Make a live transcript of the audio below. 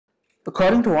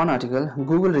According to one article,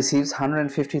 Google receives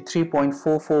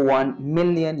 153.441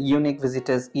 million unique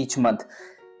visitors each month,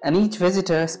 and each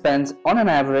visitor spends on an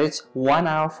average 1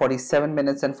 hour 47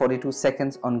 minutes and 42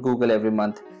 seconds on Google every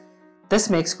month. This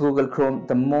makes Google Chrome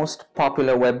the most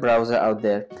popular web browser out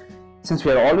there. Since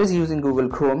we are always using Google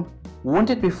Chrome, won't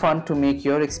it be fun to make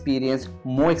your experience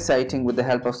more exciting with the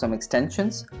help of some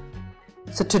extensions?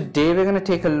 So today we're going to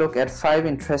take a look at 5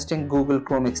 interesting Google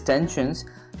Chrome extensions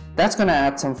that's going to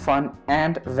add some fun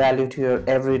and value to your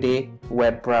everyday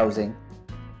web browsing.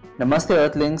 Namaste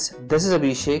Earthlings, this is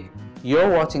Abhishek, you're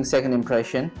watching Second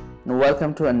Impression, and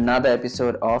welcome to another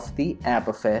episode of The App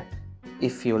Affair.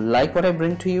 If you like what I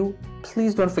bring to you,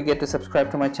 please don't forget to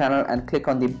subscribe to my channel and click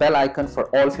on the bell icon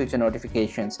for all future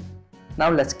notifications.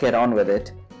 Now let's get on with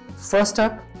it. First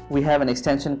up, we have an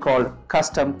extension called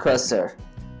Custom Cursor.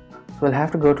 So we'll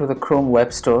have to go to the Chrome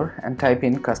Web Store and type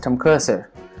in Custom Cursor.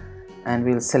 And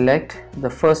we'll select the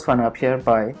first one up here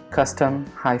by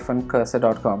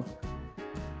custom-cursor.com,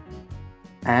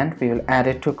 and we will add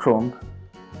it to Chrome.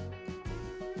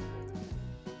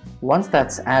 Once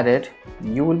that's added,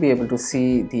 you will be able to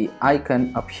see the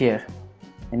icon up here.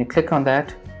 When you click on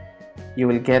that, you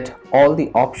will get all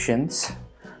the options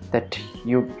that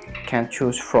you can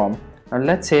choose from. Now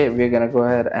let's say we're gonna go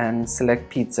ahead and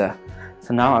select pizza.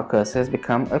 So now our cursor has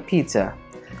become a pizza.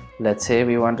 Let's say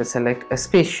we want to select a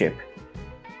spaceship.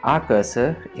 Our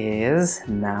cursor is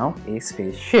now a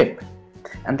spaceship.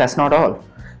 And that's not all.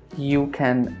 You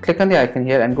can click on the icon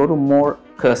here and go to more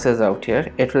cursors out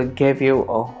here. It will give you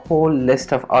a whole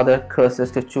list of other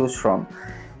cursors to choose from.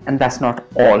 And that's not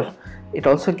all. It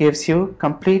also gives you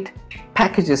complete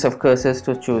packages of cursors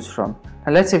to choose from.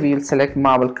 Now let's say we will select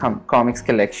Marvel Comics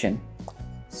Collection.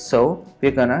 So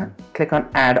we're gonna click on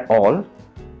Add All.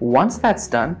 Once that's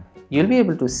done, you'll be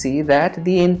able to see that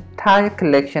the entire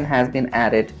collection has been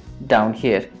added down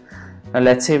here. Now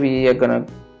let's say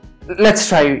let's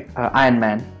try Iron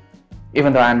Man.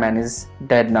 Even though Iron Man is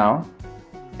dead now,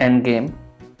 Endgame,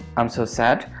 I'm so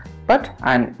sad, but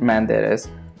Iron Man there is.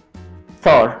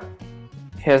 Thor,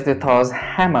 here's the Thor's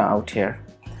hammer out here.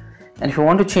 And if you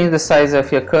want to change the size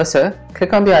of your cursor,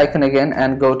 click on the icon again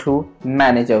and go to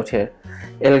Manage out here.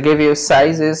 It'll give you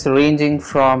sizes ranging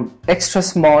from extra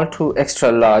small to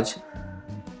extra large.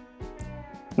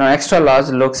 Now extra large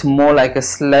looks more like a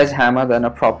sledgehammer than a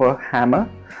proper hammer,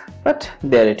 but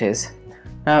there it is.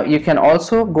 Now you can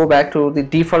also go back to the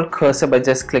default cursor by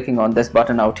just clicking on this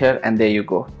button out here, and there you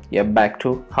go. You're back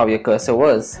to how your cursor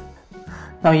was.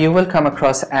 Now you will come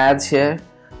across ads here,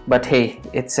 but hey,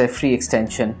 it's a free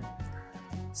extension.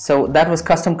 So that was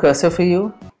Custom Cursor for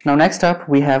you. Now next up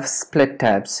we have Split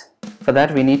Tabs. For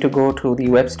that we need to go to the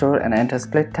web store and enter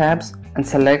Split Tabs and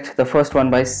select the first one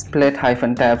by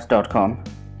split-tabs.com.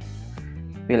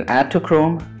 We'll add to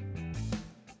Chrome,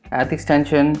 add the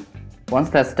extension. Once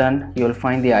that's done, you'll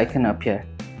find the icon up here.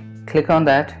 Click on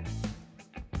that.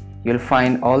 You'll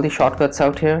find all the shortcuts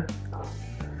out here.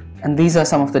 And these are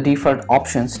some of the default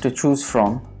options to choose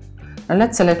from. Now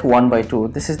let's select 1 by 2.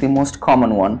 This is the most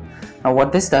common one. Now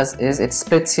what this does is it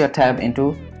splits your tab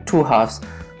into 2 halves.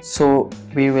 So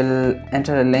we will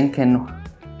enter a link in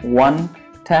one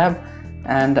tab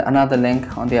and another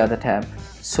link on the other tab.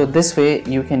 So this way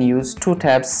you can use 2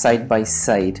 tabs side by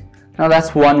side. Now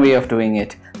that's one way of doing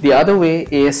it. The other way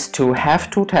is to have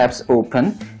 2 tabs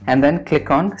open and then click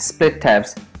on Split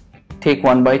Tabs. Take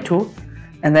 1 by 2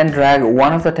 and then drag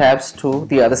one of the tabs to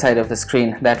the other side of the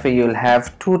screen. That way you'll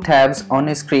have 2 tabs on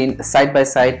your screen side by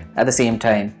side at the same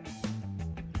time.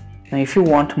 Now if you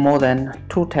want more than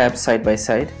 2 tabs side by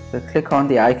side, we'll click on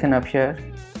the icon up here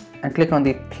and click on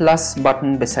the plus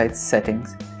button beside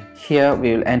settings. Here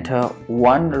we will enter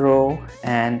 1 row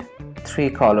and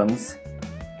 3 columns.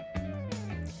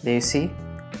 There you see.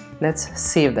 Let's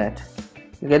save that.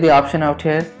 You get the option out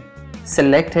here,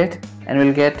 select it, and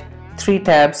we'll get 3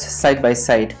 tabs side by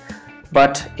side.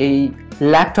 But a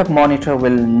laptop monitor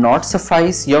will not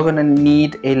suffice. You're gonna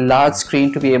need a large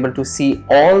screen to be able to see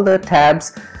all the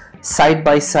tabs side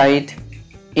by side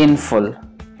in full.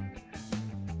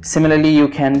 Similarly, you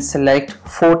can select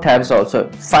 4 tabs also,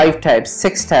 5 tabs,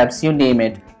 6 tabs, you name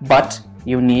it, but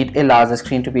you need a larger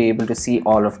screen to be able to see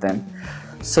all of them.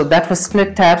 So that was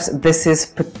Split Tabs. This is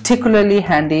particularly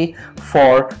handy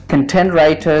for content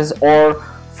writers or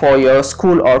for your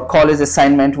school or college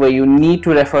assignment where you need to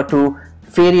refer to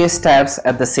various tabs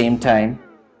at the same time.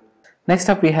 Next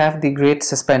up we have the Great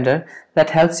Suspender that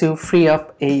helps you free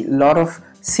up a lot of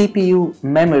CPU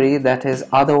memory that is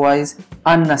otherwise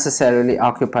unnecessarily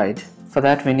occupied. For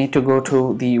that we need to go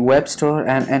to the web store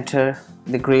and enter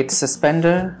the Great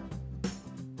Suspender.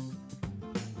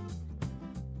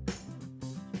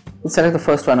 We'll select the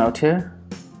first one out here,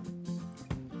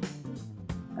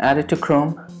 add it to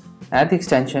Chrome, add the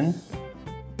extension,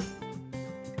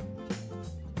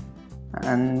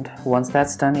 and once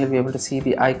that's done, you'll be able to see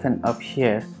the icon up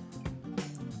here.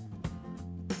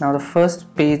 Now the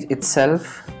first page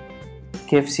itself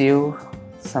gives you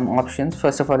some options.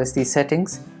 First of all is the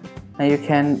settings. Now you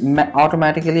can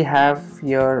automatically have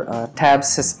your tabs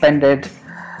suspended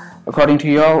according to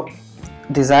your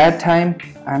desired time.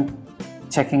 I'm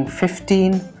checking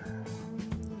 15.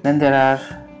 Then there are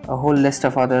a whole list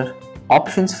of other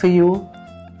options for you,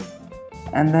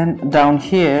 and then down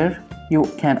here you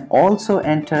can also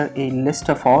enter a list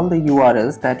of all the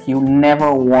URLs that you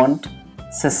never want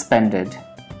suspended.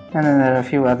 And then there are a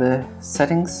few other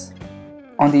settings.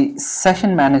 On the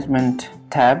session management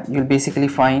tab, you'll basically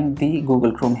find the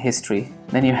Google Chrome history.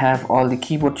 Then you have all the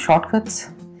keyboard shortcuts,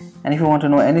 and if you want to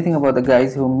know anything about the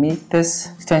guys who make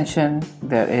this extension,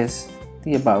 there is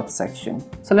the About section.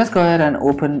 So let's go ahead and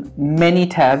open many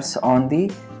tabs on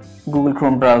the Google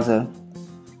Chrome browser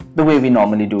the way we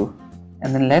normally do,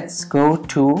 and then let's go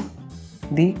to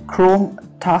the Chrome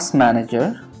Task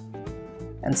Manager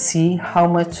and see how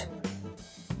much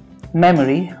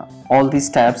memory all these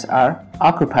tabs are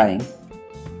occupying.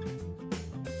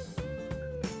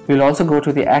 We'll also go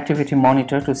to the activity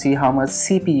monitor to see how much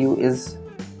CPU is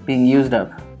being used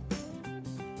up.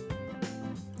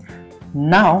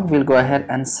 Now we'll go ahead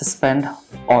and suspend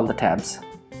all the tabs.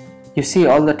 You see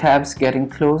all the tabs getting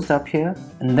closed up here,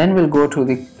 and then we'll go to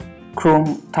the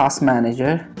Chrome Task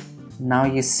Manager. Now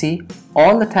you see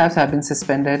all the tabs have been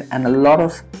suspended and a lot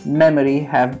of memory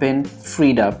have been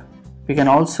freed up. We can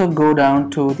also go down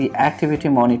to the activity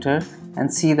monitor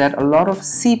and see that a lot of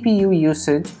CPU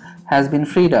usage has been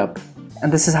freed up.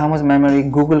 And this is how much memory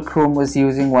Google Chrome was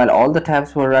using while all the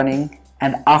tabs were running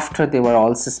and after they were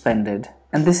all suspended.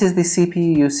 And this is the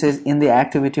CPU usage in the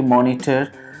activity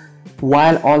monitor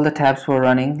while all the tabs were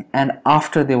running and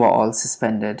after they were all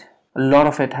suspended. A lot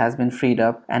of it has been freed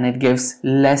up and it gives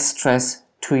less stress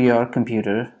to your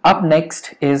computer. Up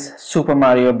next is Super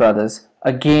Mario Brothers,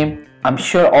 a game I'm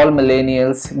sure all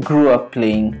millennials grew up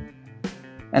playing.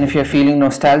 And if you're feeling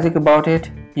nostalgic about it,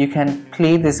 you can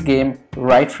play this game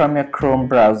right from your Chrome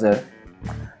browser.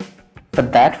 For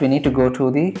that, we need to go to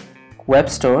the web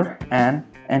store and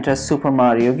enter Super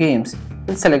Mario games.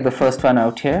 We'll select the first one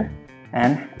out here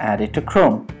and add it to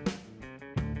Chrome.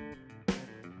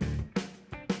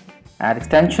 Add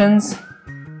extensions,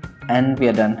 and we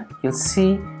are done. You'll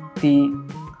see the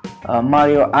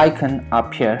Mario icon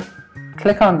up here.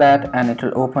 Click on that and it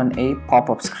will open a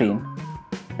pop-up screen.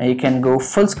 Now you can go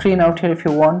full screen out here if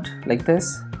you want, like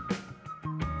this.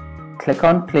 Click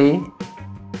on play,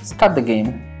 start the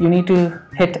game. You need to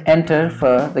hit enter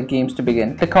for the games to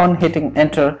begin. Click on hitting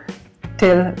enter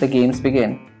till the games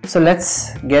begin. So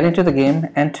let's get into the game,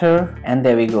 enter, and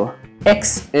there we go.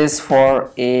 X is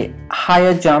for a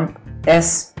higher jump,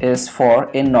 S is for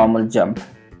a normal jump.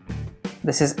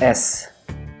 This is S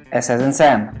as in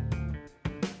Sam.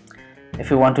 If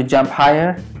you want to jump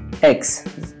higher,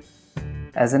 X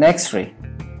as in X-ray.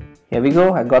 Here we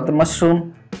go, I got the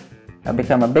mushroom. I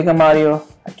become a bigger Mario.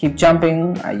 I keep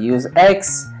jumping, I use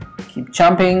X, keep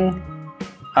jumping,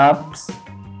 up.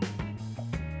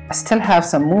 I still have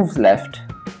some moves left.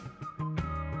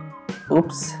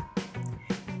 Oops.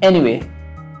 Anyway,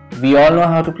 we all know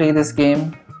how to play this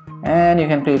game, and you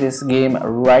can play this game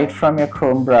right from your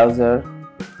Chrome browser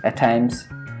at times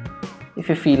if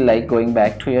you feel like going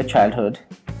back to your childhood.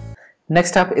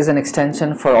 Next up is an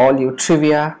extension for all you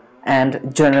trivia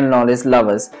and general knowledge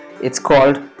lovers. It's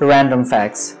called Random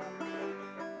Facts.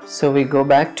 So we go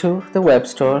back to the web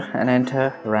store and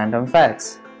enter Random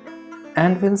Facts,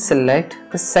 and we'll select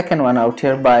the second one out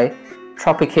here by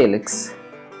Tropicalix.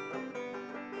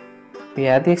 We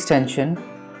add the extension.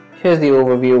 Here's the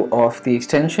overview of the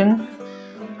extension,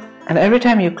 and every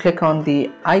time you click on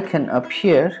the icon up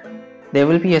here, there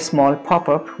will be a small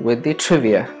pop-up with the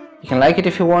trivia. You can like it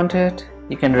if you want it.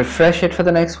 You can refresh it for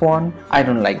the next one. I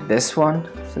don't like this one,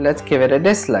 so let's give it a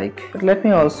dislike. But let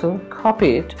me also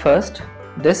copy it first,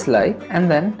 dislike, and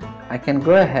then I can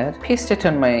go ahead, paste it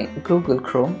on my Google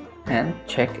Chrome and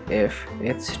check if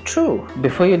it's true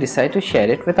before you decide to share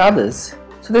it with others.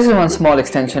 So this is one small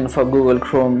extension for Google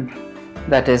Chrome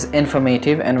that is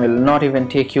informative and will not even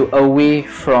take you away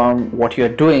from what you're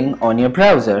doing on your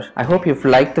browser. I hope you've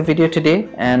liked the video today,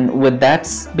 and with that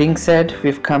being said,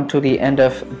 we've come to the end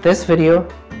of this video.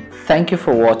 Thank you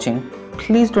for watching.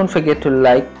 Please don't forget to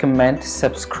like, comment,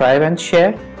 subscribe and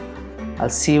share. I'll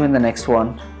see you in the next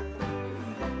one.